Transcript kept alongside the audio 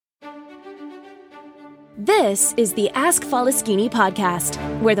This is the Ask Falaschini podcast,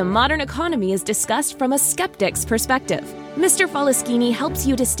 where the modern economy is discussed from a skeptic's perspective. Mr. Falaschini helps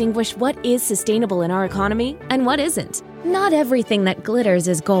you distinguish what is sustainable in our economy and what isn't. Not everything that glitters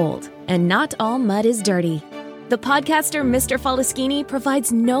is gold, and not all mud is dirty. The podcaster Mr. Falaschini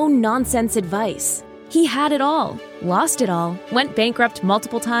provides no-nonsense advice. He had it all, lost it all, went bankrupt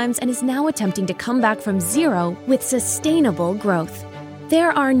multiple times, and is now attempting to come back from zero with sustainable growth.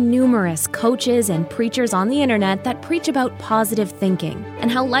 There are numerous coaches and preachers on the internet that preach about positive thinking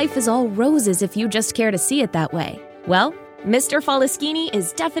and how life is all roses if you just care to see it that way. Well, Mr. Falaschini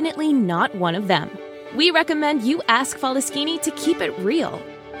is definitely not one of them. We recommend you ask Falaschini to keep it real.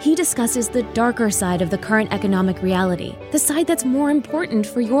 He discusses the darker side of the current economic reality, the side that's more important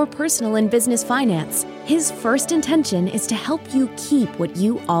for your personal and business finance. His first intention is to help you keep what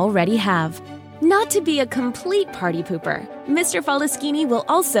you already have. Not to be a complete party pooper, Mr. Falaschini will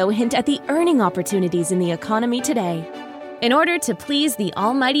also hint at the earning opportunities in the economy today. In order to please the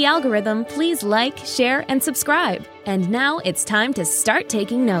almighty algorithm, please like, share, and subscribe. And now it's time to start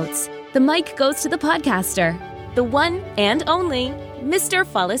taking notes. The mic goes to the podcaster, the one and only Mr.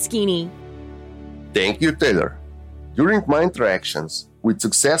 Falaschini. Thank you, Taylor. During my interactions with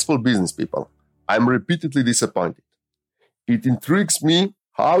successful business people, I'm repeatedly disappointed. It intrigues me.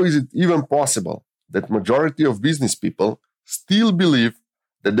 How is it even possible that majority of business people still believe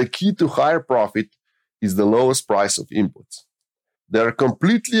that the key to higher profit is the lowest price of inputs? They are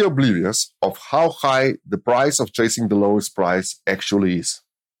completely oblivious of how high the price of chasing the lowest price actually is.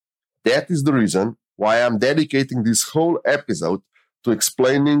 That is the reason why I'm dedicating this whole episode to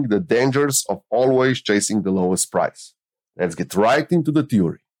explaining the dangers of always chasing the lowest price. Let's get right into the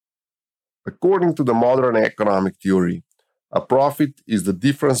theory. According to the modern economic theory, a profit is the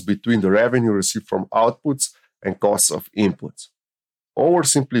difference between the revenue received from outputs and costs of inputs.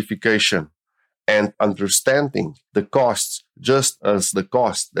 Oversimplification and understanding the costs just as the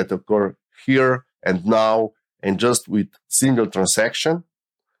costs that occur here and now and just with single transaction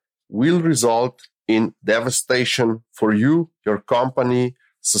will result in devastation for you, your company,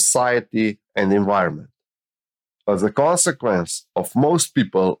 society, and environment. As a consequence of most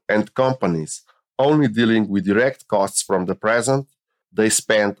people and companies only dealing with direct costs from the present, they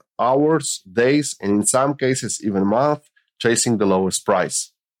spend hours, days, and in some cases even months chasing the lowest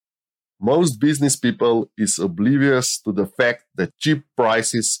price. Most business people is oblivious to the fact that cheap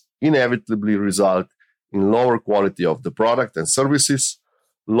prices inevitably result in lower quality of the product and services,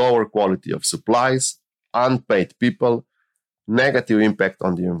 lower quality of supplies, unpaid people, negative impact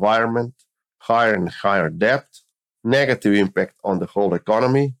on the environment, higher and higher debt, negative impact on the whole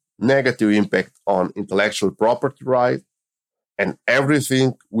economy, negative impact on intellectual property rights, and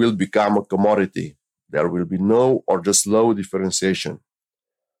everything will become a commodity. There will be no or just low differentiation.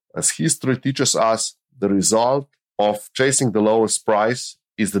 As history teaches us, the result of chasing the lowest price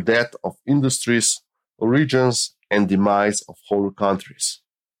is the death of industries, regions, and demise of whole countries.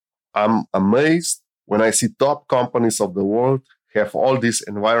 I'm amazed when I see top companies of the world have all these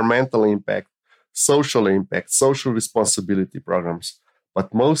environmental impact, social responsibility programs,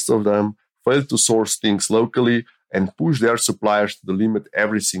 but most of them fail to source things locally and push their suppliers to the limit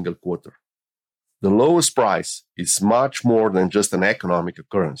every single quarter. The lowest price is much more than just an economic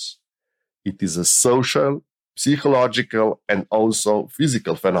occurrence. It is a social, psychological, and also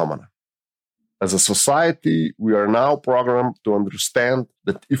physical phenomenon. As a society, we are now programmed to understand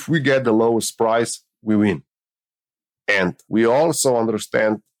that if we get the lowest price, we win. And we also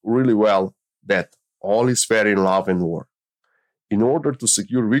understand really well that all is fair in love and war. In order to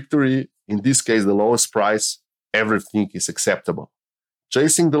secure victory, in this case the lowest price, everything is acceptable.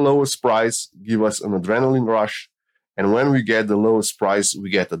 Chasing the lowest price gives us an adrenaline rush, and when we get the lowest price, we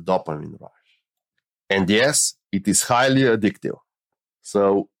get a dopamine rush. And yes, it is highly addictive.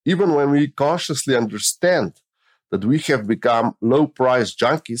 So even when we consciously understand that we have become low-price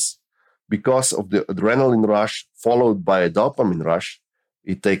junkies because of the adrenaline rush followed by a dopamine rush,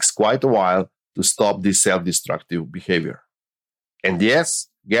 it takes quite a while to stop this self-destructive behavior. And yes,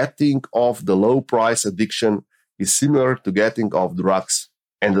 getting off the low-price addiction is similar to getting off drugs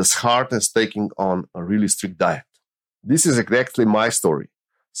and as hard as taking on a really strict diet. This is exactly my story,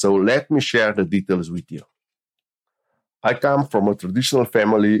 so let me share the details with you. I come from a traditional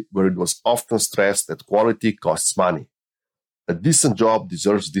family where it was often stressed that quality costs money. A decent job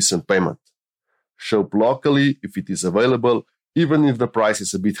deserves decent payment. Shop locally if it is available, even if the price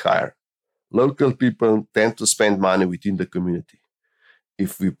is a bit higher. Local people tend to spend money within the community.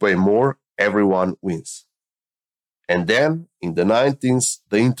 If we pay more, everyone wins. And then, in the 19th,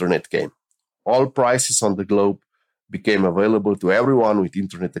 the internet came. All prices on the globe became available to everyone with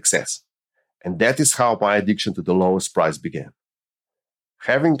internet access. And that is how my addiction to the lowest price began.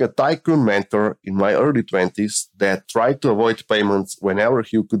 Having a tycoon mentor in my early 20s that tried to avoid payments whenever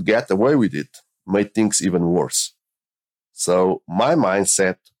he could get away with it made things even worse. So my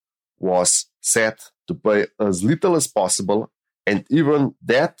mindset was set to pay as little as possible, and even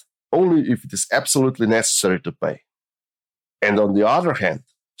that only if it is absolutely necessary to pay. And on the other hand,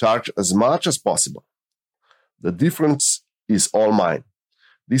 charge as much as possible. The difference is all mine.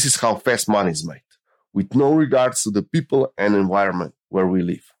 This is how fast money is made, with no regards to the people and environment where we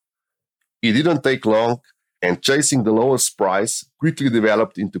live. It didn't take long, and chasing the lowest price quickly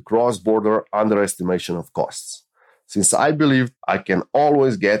developed into cross-border underestimation of costs, since I believed I can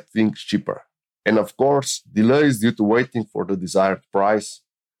always get things cheaper. And of course, delays due to waiting for the desired price.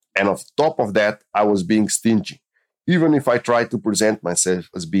 And on top of that, I was being stingy, even if I tried to present myself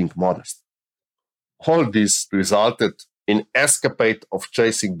as being modest. All this resulted in escapade of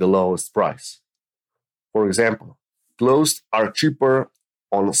chasing the lowest price. For example, clothes are cheaper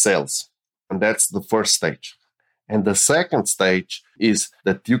on sales, and that's the first stage. And the second stage is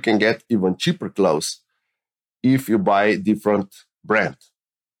that you can get even cheaper clothes if you buy different brand.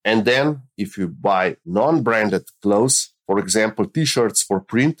 And then if you buy non-branded clothes, for example, t-shirts for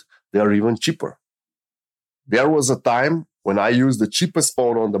print, they are even cheaper. There was a time when I used the cheapest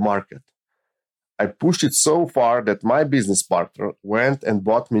phone on the market. I pushed it so far that my business partner went and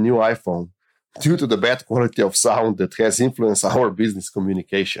bought me a new iPhone due to the bad quality of sound that has influenced our business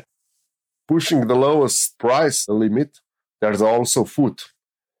communication. Pushing the lowest price limit, there's also food.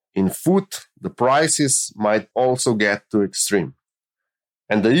 In food, the prices might also get too extreme.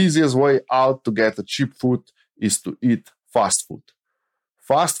 And the easiest way out to get a cheap food is to eat fast food.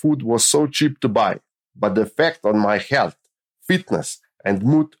 Fast food was so cheap to buy, but the effect on my health, fitness, and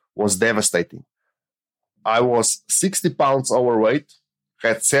mood was devastating. I was 60 pounds overweight,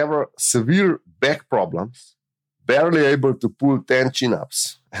 had several severe back problems, barely able to pull 10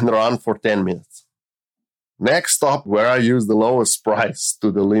 chin-ups, and run for 10 minutes. Next stop where I used the lowest price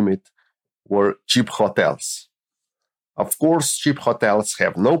to the limit were cheap hotels. Of course, cheap hotels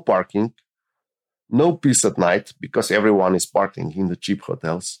have no parking, no peace at night because everyone is partying in the cheap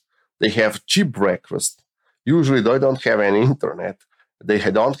hotels. They have cheap breakfast. Usually they don't have any internet. They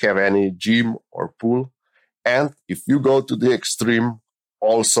don't have any gym or pool. And if you go to the extreme,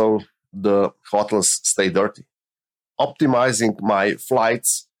 also the hotels stay dirty. Optimizing my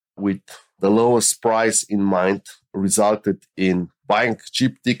flights with the lowest price in mind resulted in buying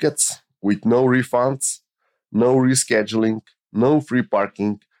cheap tickets with no refunds, no rescheduling, no free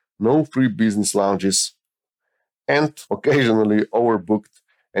parking, no free business lounges, and occasionally overbooked,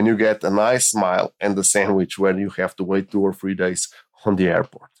 and you get a nice smile and a sandwich when you have to wait 2 or 3 days on the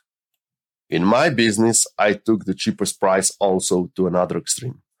airport. In my business, I took the cheapest price also to another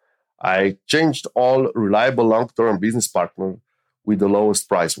extreme. I changed all reliable long-term business partners with the lowest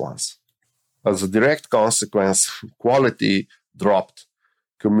price ones. As a direct consequence, quality dropped.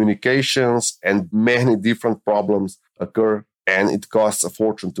 Communications and many different problems occur, and it costs a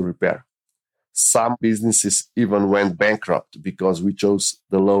fortune to repair. Some businesses even went bankrupt because we chose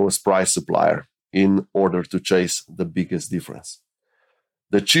the lowest price supplier in order to chase the biggest difference.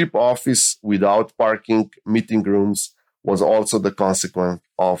 The cheap office without parking, meeting rooms was also the consequence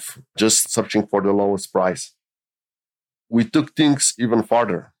of just searching for the lowest price. We took things even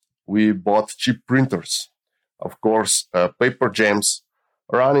farther. We bought cheap printers. Of course, paper jams,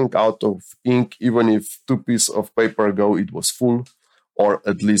 running out of ink even if 2 pieces of paper ago it was full, or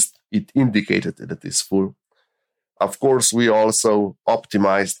at least it indicated that it is full. Of course, we also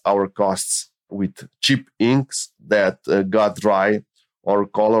optimized our costs with cheap inks that got dry or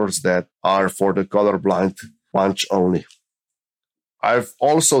colors that are for the colorblind punch only. I've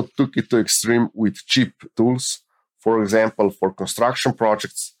also took it to extreme with cheap tools. For example, for construction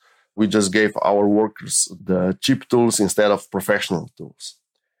projects, we just gave our workers the cheap tools instead of professional tools.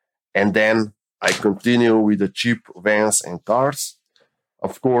 And then I continue with the cheap vans and cars.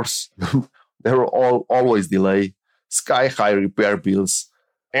 Of course, there were always delay, sky-high repair bills,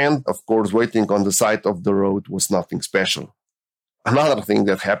 and of course, waiting on the side of the road was nothing special. Another thing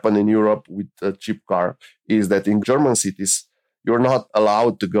that happened in Europe with a cheap car is that in German cities, you're not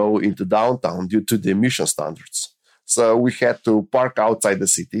allowed to go into downtown due to the emission standards. So we had to park outside the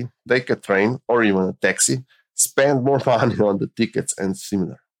city, take a train or even a taxi, spend more money on the tickets and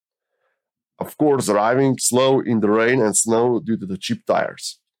similar. Of course, driving slow in the rain and snow due to the cheap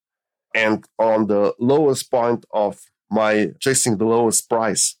tires. And on the lowest point of my chasing the lowest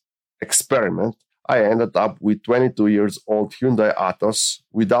price experiment, I ended up with 22 years old Hyundai Atos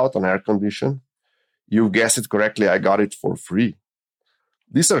without an air condition. You guessed it correctly, I got it for free.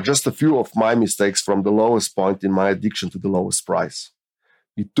 These are just a few of my mistakes from the lowest point in my addiction to the lowest price.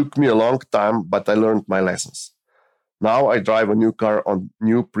 It took me a long time, but I learned my lessons. Now I drive a new car on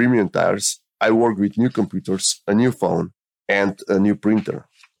new premium tires. I work with new computers, a new phone, and a new printer.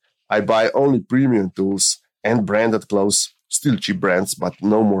 I buy only premium tools and branded clothes, still cheap brands, but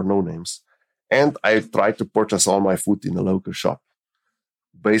no more no names. And I try to purchase all my food in a local shop.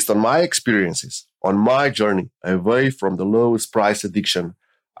 Based on my experiences, on my journey away from the lowest price addiction,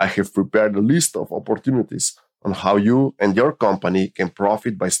 I have prepared a list of opportunities on how you and your company can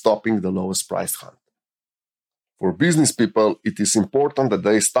profit by stopping the lowest price hunt. For business people, it is important that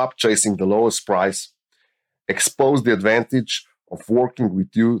they stop chasing the lowest price, expose the advantage of working with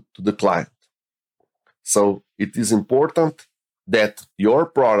you to the client. So it is important that your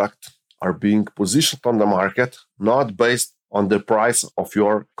product are being positioned on the market, not based on the price of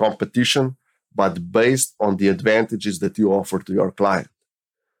your competition, but based on the advantages that you offer to your client.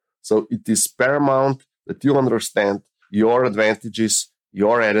 So it is paramount that you understand your advantages,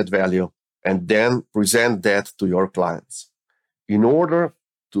 your added value, and then present that to your clients in order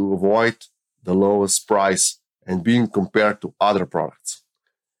to avoid the lowest price and being compared to other products.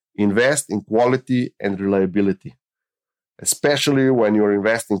 Invest in quality and reliability. Especially when you're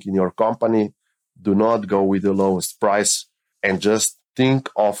investing in your company, do not go with the lowest price and just think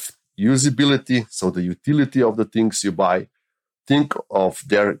of usability, so the utility of the things you buy. Think of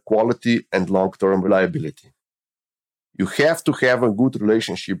their quality and long-term reliability. You have to have a good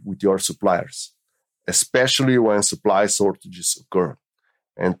relationship with your suppliers, especially when supply shortages occur.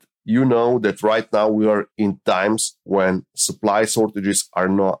 And you know that right now we are in times when supply shortages are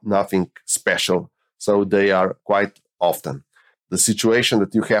nothing special, so they are quite often. The situation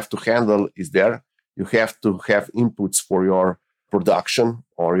that you have to handle is there. You have to have inputs for your production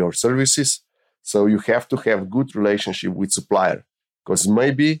or your services. So you have to have good relationship with supplier, because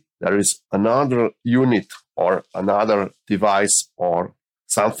maybe there is another unit or another device or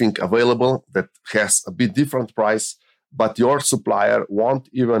something available that has a bit different price, but your supplier won't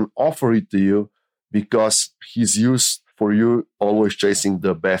even offer it to you because he's used for you always chasing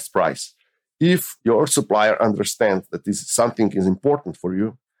the best price. If your supplier understands that something is important for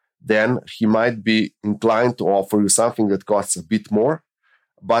you, then he might be inclined to offer you something that costs a bit more,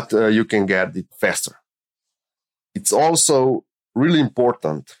 but you can get it faster. It's also really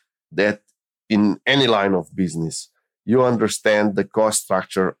important that in any line of business, you understand the cost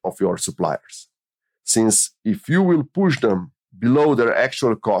structure of your suppliers. Since if you will push them below their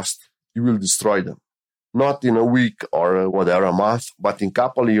actual cost, you will destroy them. Not in a week or whatever, a month, but in a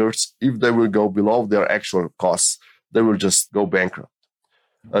couple of years, if they will go below their actual costs, they will just go bankrupt.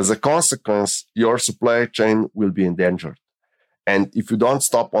 As a consequence, your supply chain will be endangered. And if you don't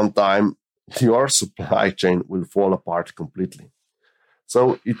stop on time, your supply chain will fall apart completely.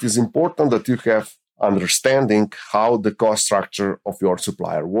 So it is important that you have understanding how the cost structure of your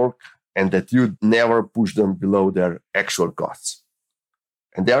supplier work and that you never push them below their actual costs.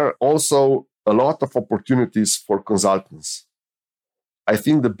 And there are also a lot of opportunities for consultants. I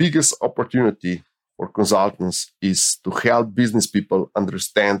think the biggest opportunity for consultants is to help business people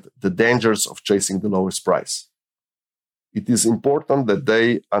understand the dangers of chasing the lowest price. It is important that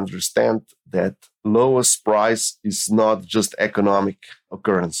they understand that lowest price is not just economic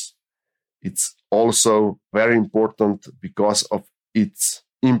occurrence. It's also very important because of its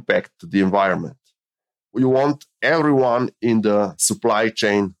impact to the environment. You want everyone in the supply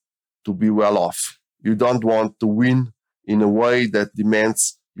chain to be well off. You don't want to win in a way that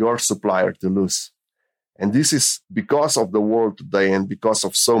demands your supplier to lose. And this is because of the world today and because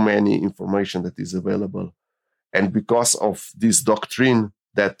of so many information that is available. And because of this doctrine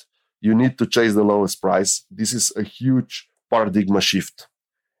that you need to chase the lowest price, this is a huge paradigm shift.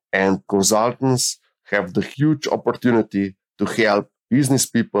 And consultants have the huge opportunity to help business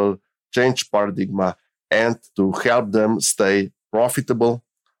people change paradigm and to help them stay profitable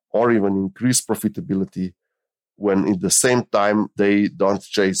or even increase profitability when at the same time they don't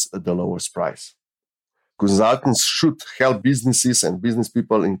chase the lowest price. Consultants should help businesses and business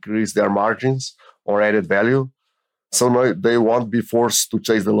people increase their margins or added value, so they won't be forced to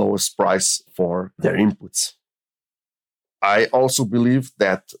chase the lowest price for their inputs. I also believe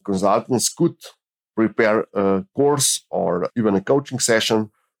that consultants could prepare a course or even a coaching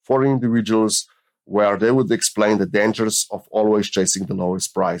session for individuals where they would explain the dangers of always chasing the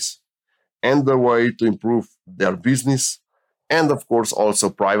lowest price and the way to improve their business and, of course, also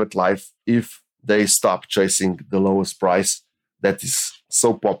private life if they stop chasing the lowest price that is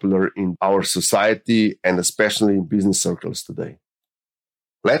so popular in our society and especially in business circles today.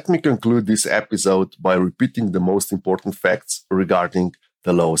 Let me conclude this episode by repeating the most important facts regarding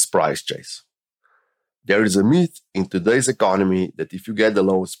the lowest price chase. There is a myth in today's economy that if you get the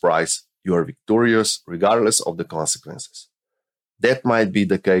lowest price, you are victorious regardless of the consequences. That might be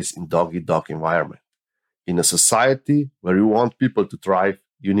the case in dog-eat-dog environment. In a society where you want people to thrive,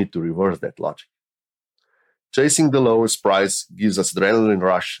 you need to reverse that logic. Chasing the lowest price gives us adrenaline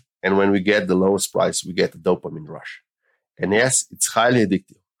rush, and when we get the lowest price, we get a dopamine rush. And yes, it's highly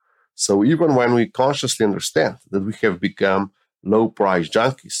addictive. So even when we consciously understand that we have become low-price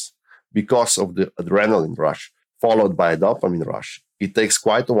junkies because of the adrenaline rush, followed by a dopamine rush, it takes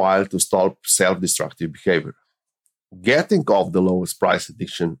quite a while to stop self-destructive behavior. Getting off the lowest price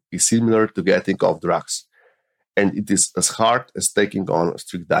addiction is similar to getting off drugs, and it is as hard as taking on a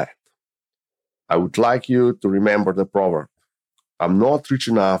strict diet. I would like you to remember the proverb, I'm not rich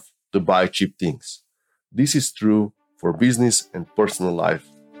enough to buy cheap things. This is true for business and personal life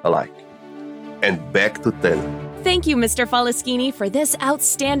alike. And back to Taylor. Thank you, Mr. Faleschini, for this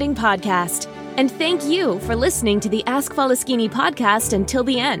outstanding podcast. And thank you for listening to the Ask Faleschini podcast until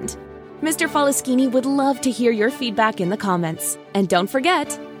the end. Mr. Faleschini would love to hear your feedback in the comments. And don't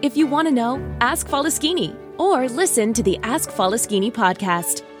forget, if you want to know, ask Faleschini or listen to the Ask Faleschini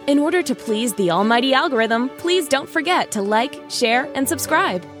podcast. In order to please the almighty algorithm, please don't forget to like, share, and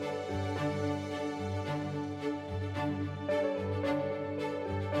subscribe.